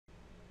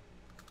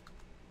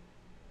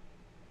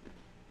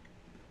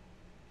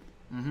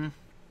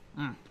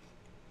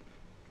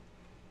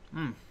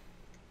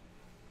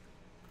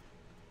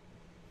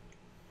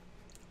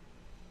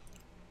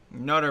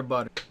Nutter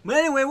butter. But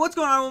anyway, what's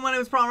going on? My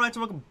name is Problem Rights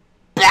and welcome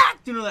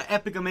back to another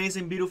epic,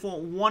 amazing, beautiful,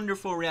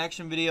 wonderful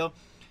reaction video.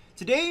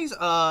 Today's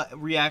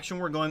reaction,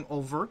 we're going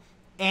over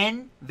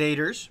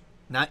Nvadrz,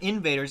 not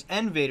Invaders,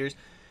 Nvadrz,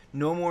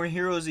 No More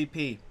Heroes EP.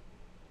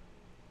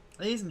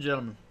 Ladies and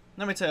gentlemen,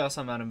 let me tell y'all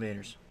something about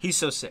Nvadrz. He's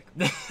so sick.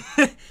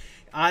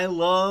 I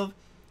loved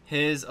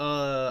his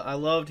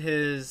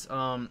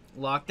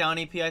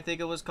Lockdown EP, I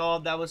think it was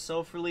called, that was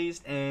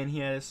self-released, and he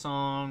had a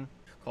song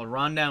called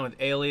Rundown with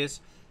Alias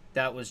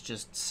that was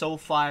just so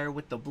fire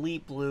with the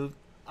bleep bloop.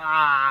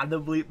 Ah,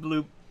 the bleep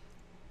bloop.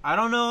 I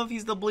don't know if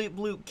he's the bleep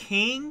bloop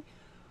king,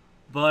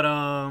 but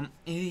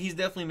he's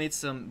definitely made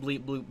some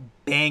bleep bloop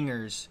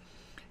bangers.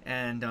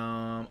 And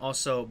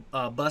also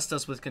Bust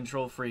Us with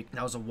Control Freak,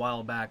 that was a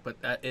while back, but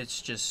it's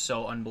just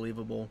so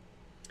unbelievable.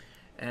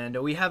 And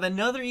we have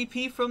another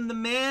EP from the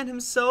man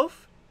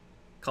himself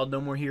called No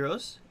More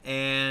Heroes,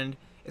 and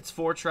it's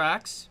 4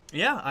 tracks.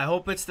 Yeah, I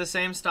hope it's the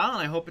same style,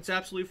 and I hope it's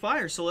absolutely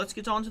fire. So let's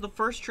get on to the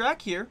first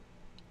track here.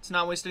 Let's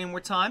not waste any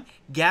more time.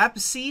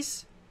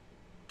 Gabsi's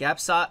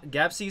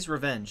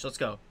Revenge. Let's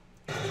go.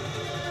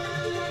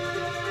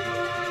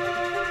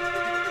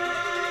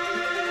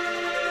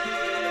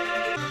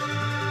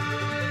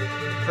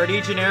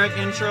 Pretty generic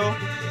intro,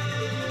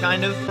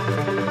 kind of.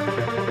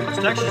 These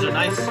textures are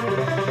nice.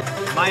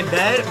 My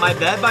bed,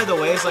 by the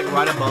way, is like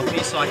right above me,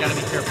 so I gotta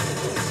be careful.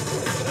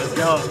 Let's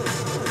go.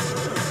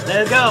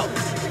 Let's go.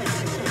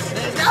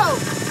 Let's go.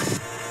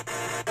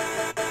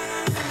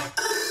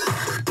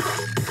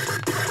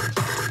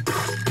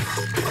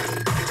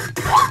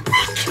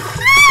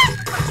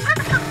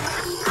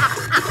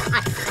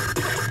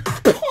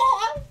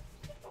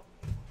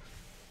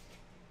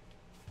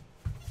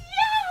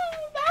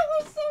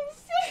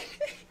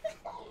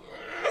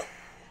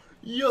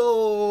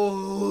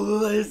 Yo,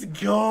 let's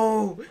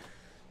go.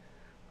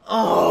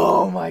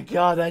 Oh my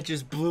god, that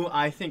just blew.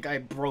 I think I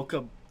broke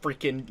a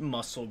freaking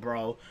muscle,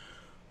 bro.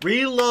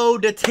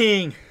 Reload the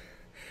ting.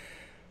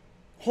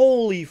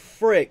 Holy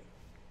frick.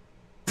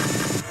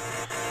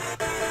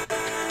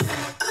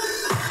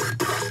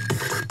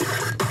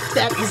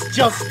 That is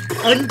just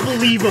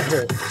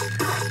unbelievable.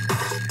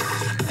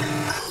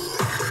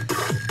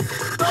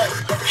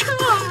 Oh my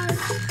god.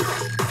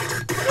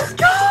 Let's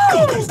go.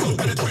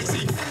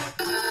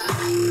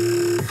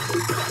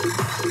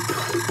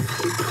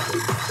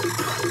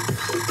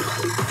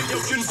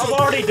 I'm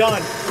already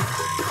done.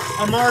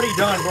 I'm already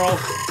done, bro.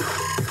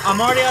 I'm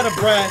already out of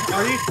breath.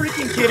 Are you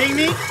freaking kidding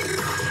me?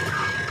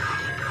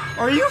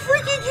 Are you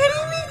freaking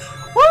kidding me?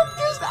 What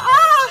is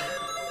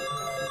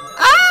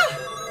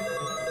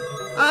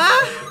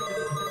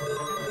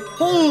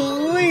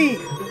Holy!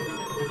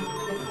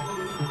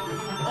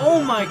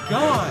 Oh my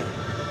god!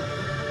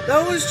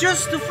 That was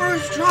just the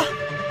first drop.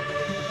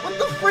 What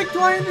the frick do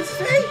I even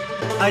say?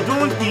 I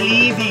don't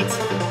believe it.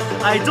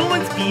 I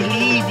don't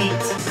believe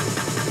it.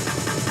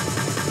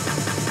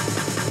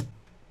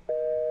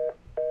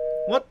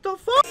 What the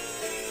fuck?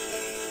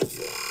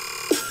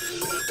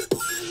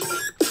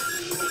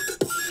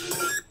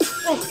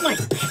 Oh my.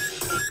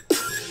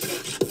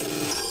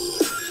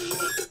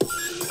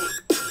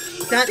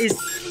 That is.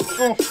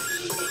 Oh.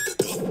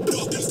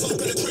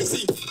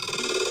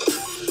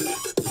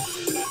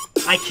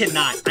 I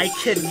cannot.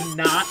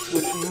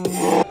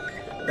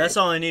 That's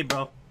all I need,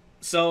 bro.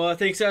 So,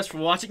 thanks guys for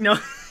watching. No.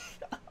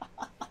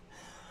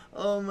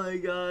 Oh my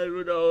god,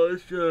 no,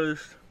 it's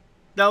just.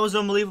 That was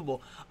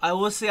unbelievable. I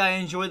will say I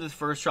enjoyed the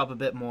first drop a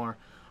bit more.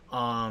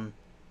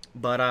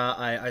 But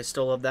I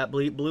still love that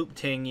bleep bloop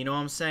ting, you know what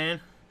I'm saying?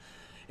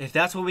 If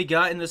that's what we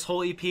got in this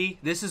whole EP,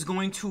 this is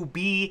going to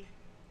be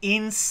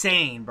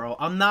insane, bro.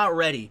 I'm not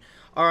ready.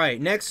 Alright,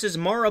 next is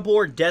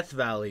Maribor Death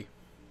Valley.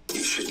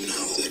 You should know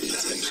that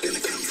nothing's gonna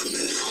come from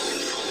this.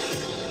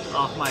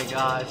 Oh my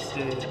gosh,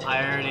 dude.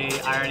 I already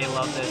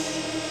love this.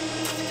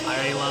 I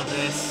already love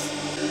this.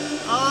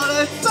 Oh,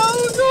 that's so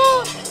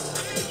cool!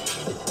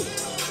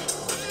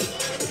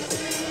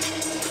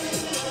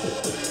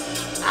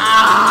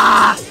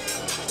 Ah!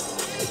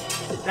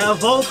 That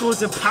vocal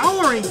is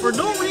empowering for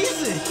no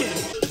reason.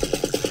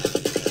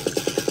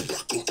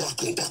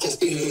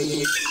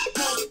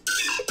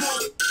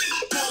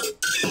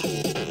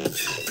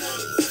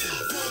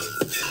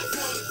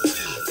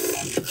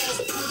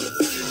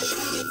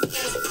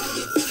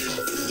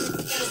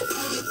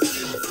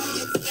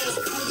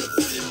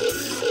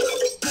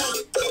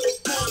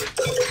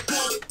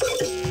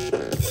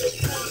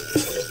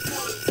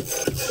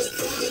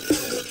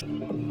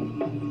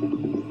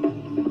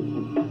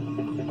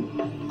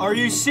 Are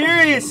you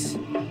serious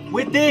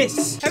with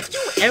this? Have you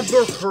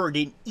ever heard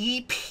an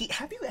EP?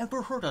 Have you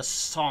ever heard a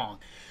song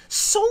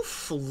so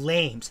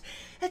flames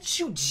that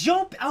you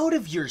jump out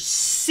of your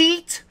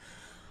seat?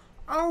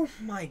 Oh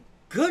my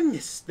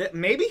goodness. That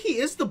maybe he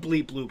is the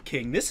bleep bloop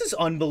king. This is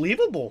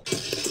unbelievable.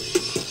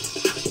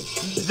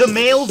 The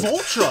male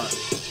Voltra.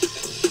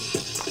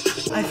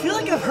 I feel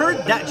like I've heard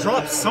that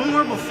drop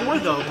somewhere before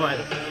though, but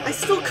I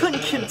still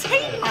couldn't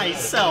contain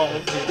myself.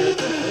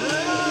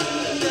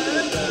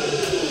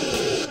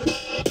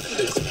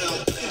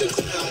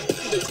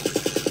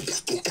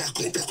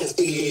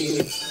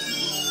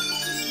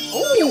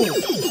 Ooh!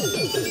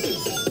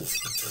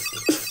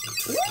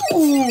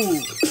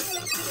 Ooh!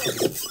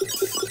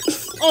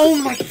 Oh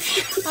my god!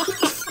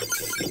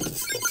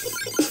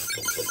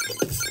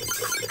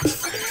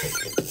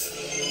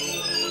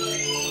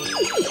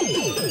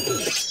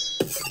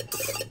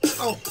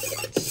 Oh,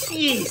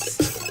 jeez.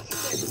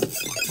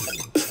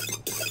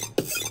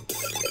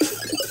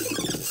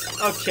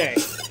 Okay.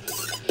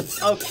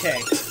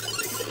 Okay.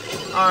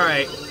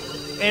 Alright.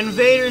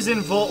 Nvadrz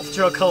and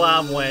Nvadrz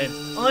collab win.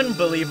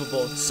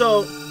 Unbelievable.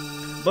 So,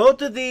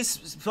 both of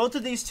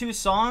these two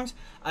songs,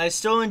 I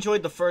still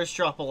enjoyed the first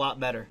drop a lot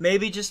better.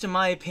 Maybe just in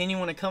my opinion,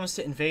 when it comes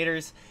to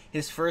Nvadrz,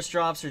 his first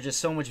drops are just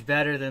so much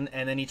better than,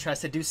 and then he tries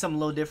to do something a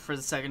little different for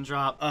the second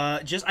drop.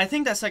 I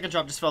think that second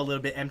drop just felt a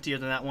little bit emptier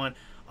than that one.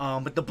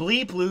 But the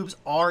bleep bloops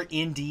are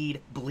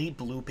indeed bleep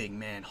blooping,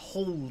 man.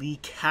 Holy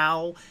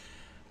cow.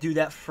 Dude,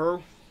 that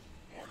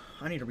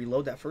I need to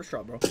reload that first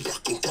drop, bro.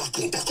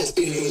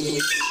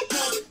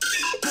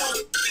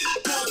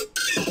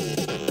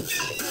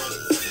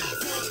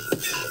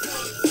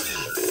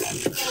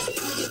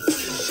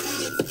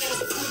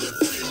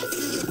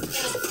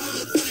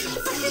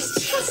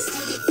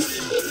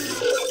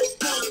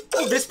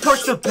 Oh, this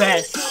part's the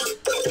best.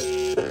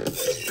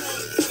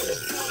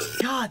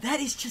 God,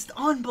 that is just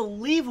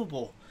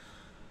unbelievable.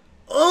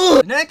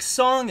 Ugh. Next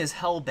song is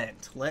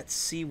Hellbent. Let's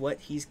see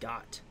what he's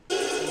got.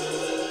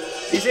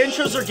 These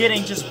intros are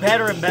getting just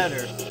better and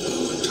better. Our time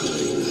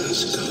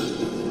has come.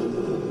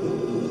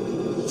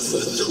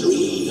 For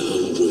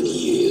 300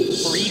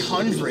 years.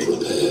 300?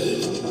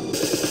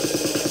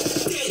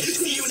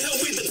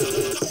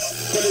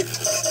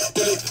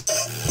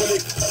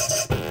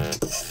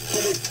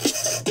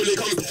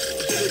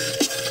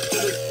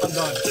 I'm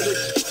done.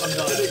 I'm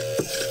done.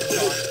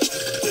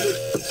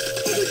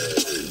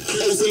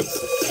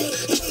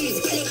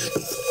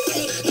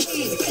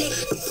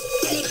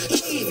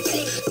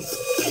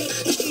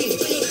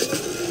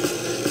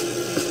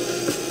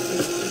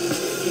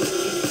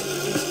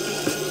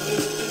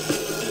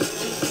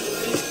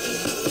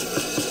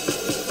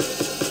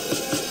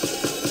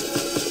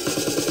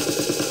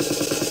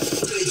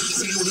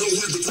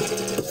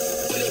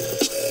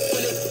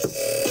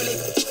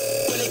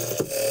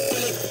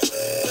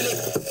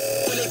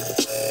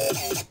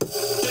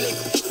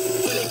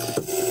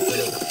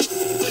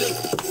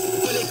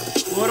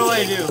 What do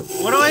I do?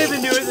 What do I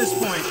even do at this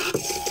point?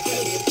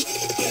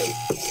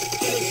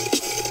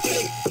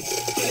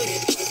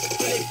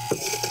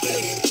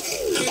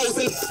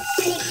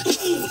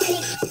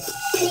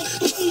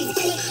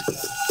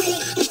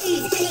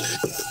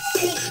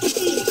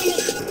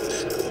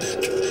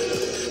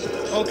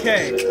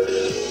 Okay.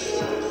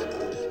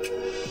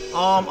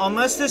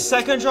 Unless this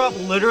second drop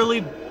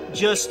literally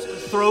just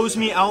throws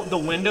me out the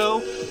window,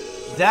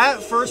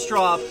 that first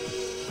drop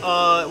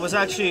was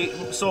actually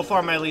so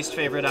far my least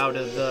favorite out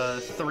of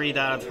the 3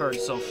 that I've heard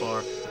so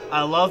far.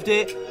 I loved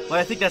it, but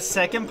I think that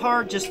second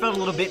part just felt a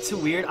little bit too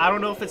weird. I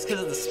don't know if it's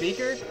because of the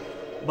speaker,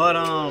 but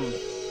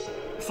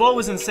flow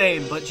was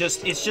insane, but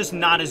it's just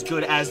not as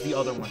good as the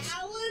other ones.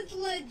 That was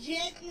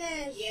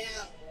legitness.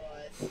 Yeah,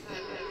 it was.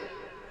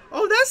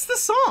 Oh, that's the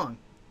song.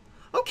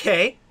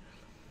 Okay.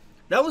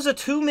 That was a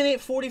 2-minute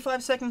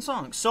 45-second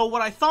song. So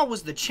what I thought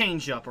was the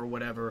change up or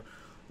whatever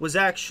was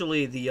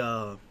actually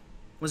the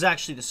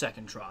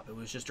second drop. It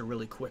was just a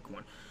really quick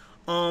one.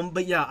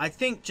 But yeah, I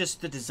think just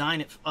the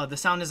design, the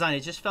sound design, it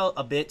just felt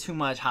a bit too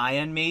much high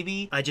end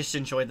maybe. I just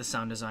enjoyed the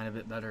sound design a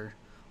bit better.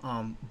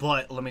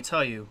 But let me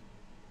tell you,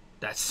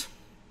 it's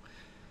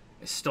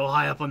still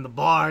high up on the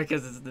bar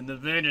because it's the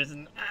Nvadrz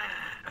and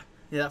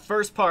yeah, that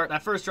first part,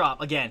 that first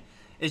drop again,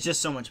 is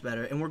just so much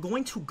better. And we're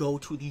going to go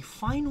to the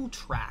final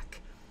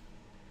track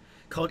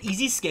called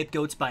Easy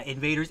Scapegoats by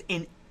Nvadrz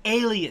and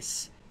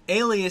Alias.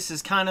 Alias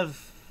is kind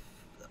of,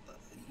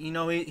 you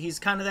know, he's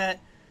kind of that,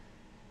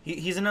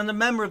 he's another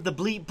member of the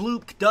bleep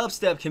bloop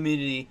dubstep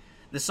community.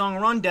 The song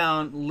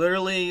Rundown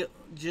literally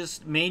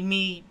just made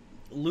me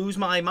lose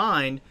my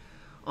mind.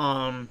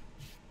 I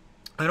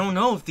don't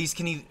know if these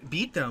can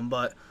beat them,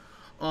 but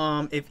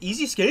if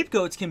Easy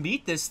Scapegoats can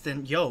beat this,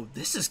 then yo,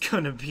 this is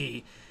gonna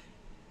be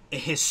a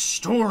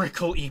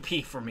historical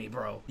EP for me,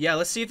 bro. Yeah,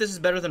 let's see if this is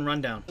better than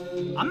Rundown.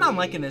 I'm not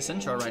liking this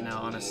intro right now,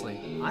 honestly.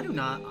 I'm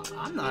not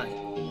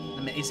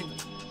amazing.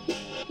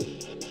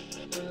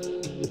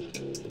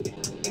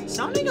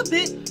 Sounding a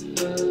bit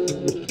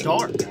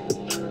dark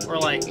or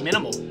like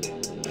minimal.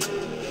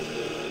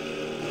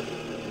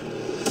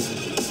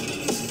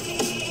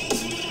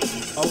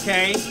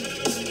 Okay,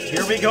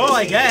 here we go,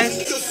 I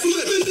guess.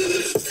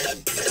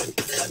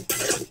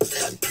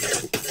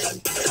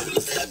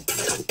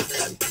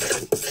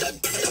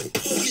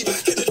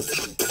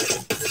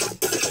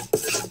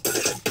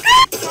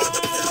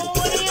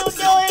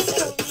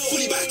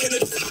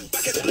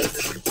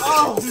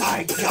 Oh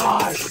my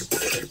gosh!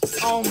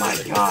 Oh my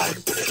gosh!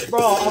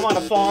 Bro, I'm on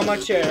a fall on my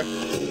chair.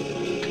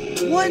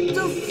 What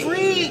the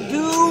freak, dude?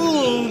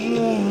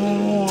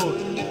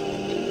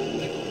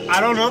 I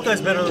don't know if that's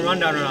better than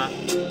Rundown or not.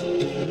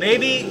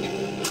 Maybe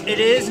it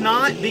is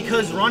not,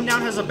 because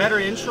Rundown has a better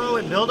intro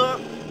and build up.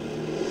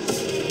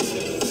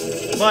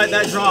 But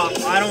that drop,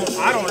 I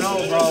don't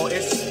know, bro.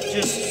 It's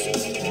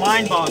just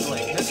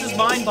mind-boggling. This is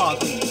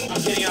mind-boggling.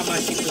 I'm getting out my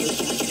seat for this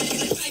one.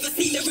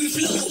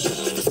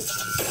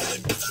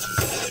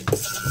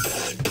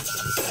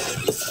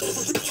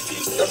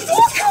 The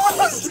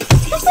vocals!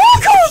 The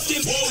vocals!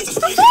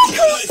 The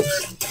vocals!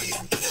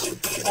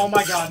 Oh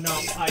my god, no.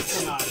 I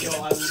cannot. Yo,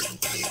 I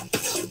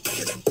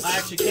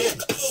actually can't.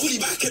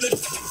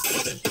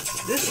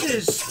 This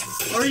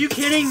is... Are you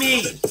kidding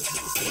me?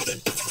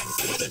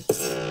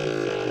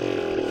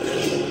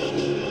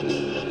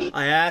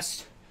 I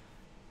asked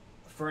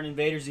for an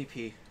Nvadrz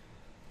EP.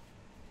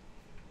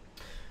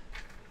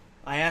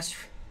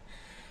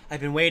 I've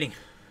been waiting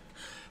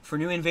for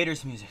new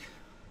Nvadrz music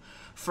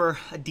for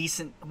a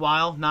decent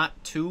while,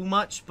 not too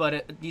much, but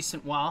a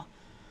decent while.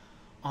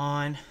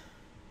 On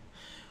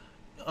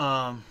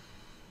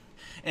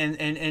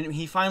and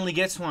he finally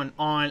gets one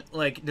on,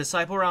 like,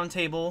 Disciple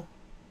Roundtable,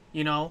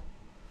 you know,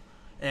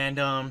 and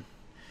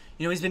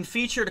you know, he's been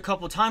featured a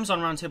couple times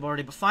on Roundtable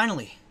already, but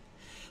finally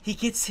he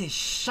gets his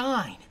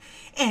shine.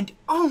 And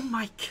oh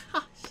my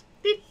gosh,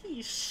 did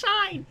he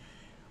shine?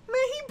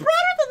 Man, he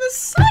brighter than the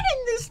sun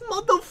in this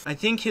motherfucker.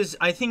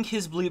 I think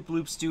his bleep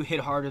bloops do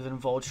hit harder than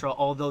Vultra,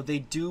 although they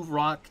do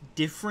rock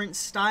different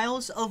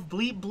styles of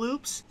bleep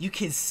bloops. You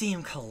can see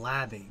him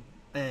collabing,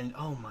 and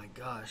oh my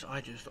gosh,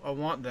 I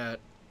want that.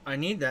 I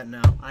need that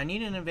now. I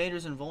need an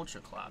Nvadrz and Vultra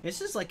collab.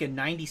 This is like a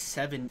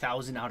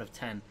 97,000 out of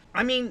 10.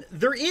 I mean,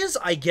 there is,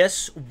 I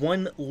guess,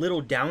 one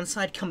little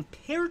downside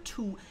compared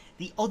to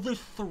the other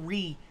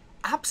three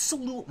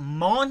absolute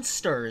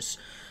monsters.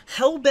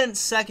 Hellbent's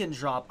second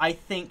drop, I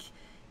think,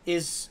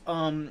 is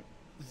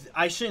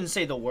I shouldn't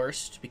say the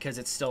worst, because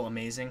it's still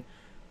amazing,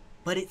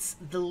 but it's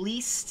the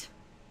least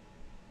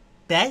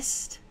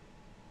best,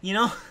 you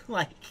know?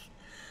 Like,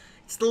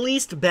 it's the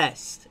least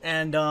best.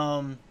 And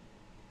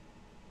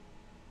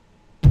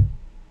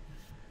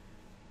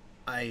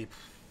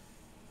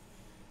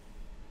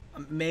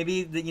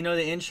maybe the, you know,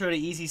 the intro to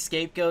Easy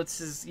Scapegoats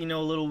is, you know,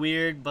 a little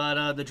weird,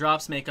 but the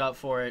drops make up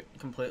for it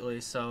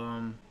completely. So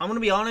I'm gonna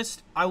be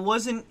honest, I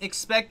wasn't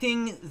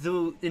expecting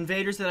the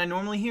Nvadrz that I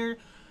normally hear.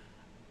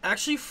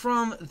 Actually,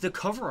 from the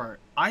cover art,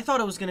 I thought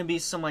it was gonna be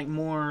some like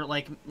more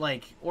like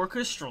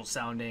orchestral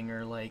sounding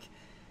or like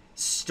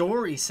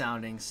story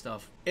sounding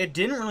stuff. It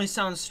didn't really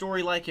sound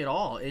story like at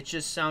all. It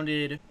just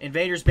sounded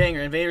Nvadrz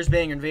banger, Nvadrz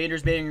banger,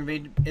 Nvadrz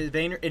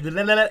banger,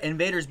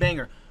 Nvadrz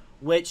banger.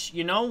 Which,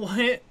 you know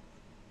what?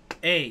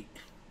 Hey,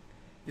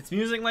 it's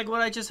music like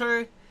what I just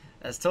heard.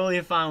 That's totally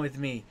fine with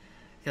me,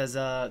 because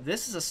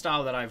this is a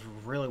style that I've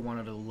really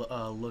wanted to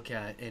look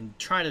at and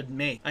try to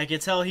make. I can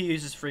tell he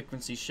uses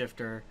frequency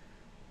shifter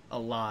a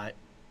lot,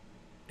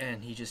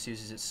 and he just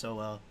uses it so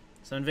well.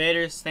 So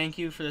Nvadrz, thank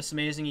you for this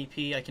amazing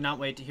EP. I cannot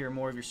wait to hear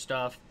more of your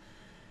stuff.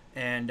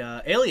 And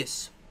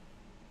Alias,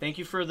 thank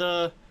you for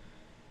that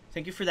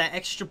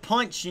extra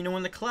punch. You know,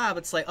 in the collab,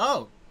 it's like,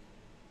 oh,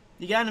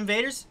 you got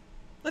Nvadrz?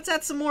 Let's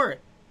add some more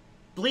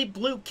Bleep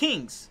Bloop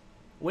Kings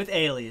with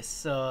Alias.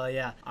 So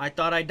yeah, I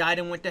thought I died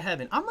and went to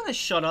heaven. I'm gonna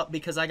shut up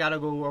because I gotta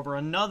go over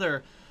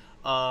another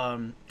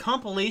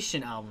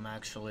compilation album,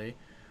 actually.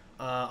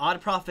 Odd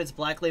Profits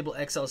Black Label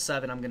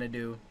XL7 I'm gonna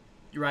do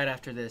right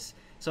after this.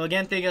 So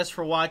again, thank you guys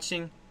for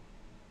watching.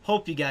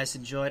 Hope you guys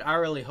enjoyed. I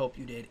really hope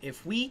you did.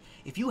 If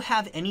you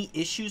have any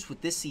issues with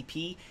this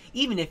CP,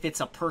 even if it's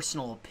a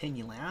personal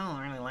opinion, like, I don't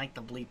really like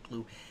the Bleep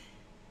Blue,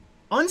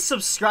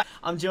 unsubscribe.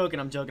 I'm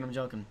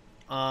joking.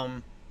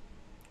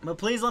 But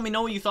please let me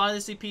know what you thought of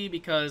this EP,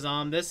 because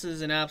this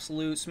is an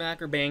absolute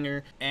smacker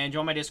banger. And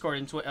join my Discord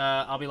and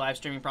I'll be live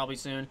streaming probably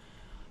soon.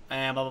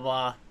 And blah blah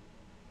blah.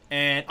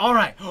 And all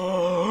right.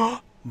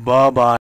 Bye bye.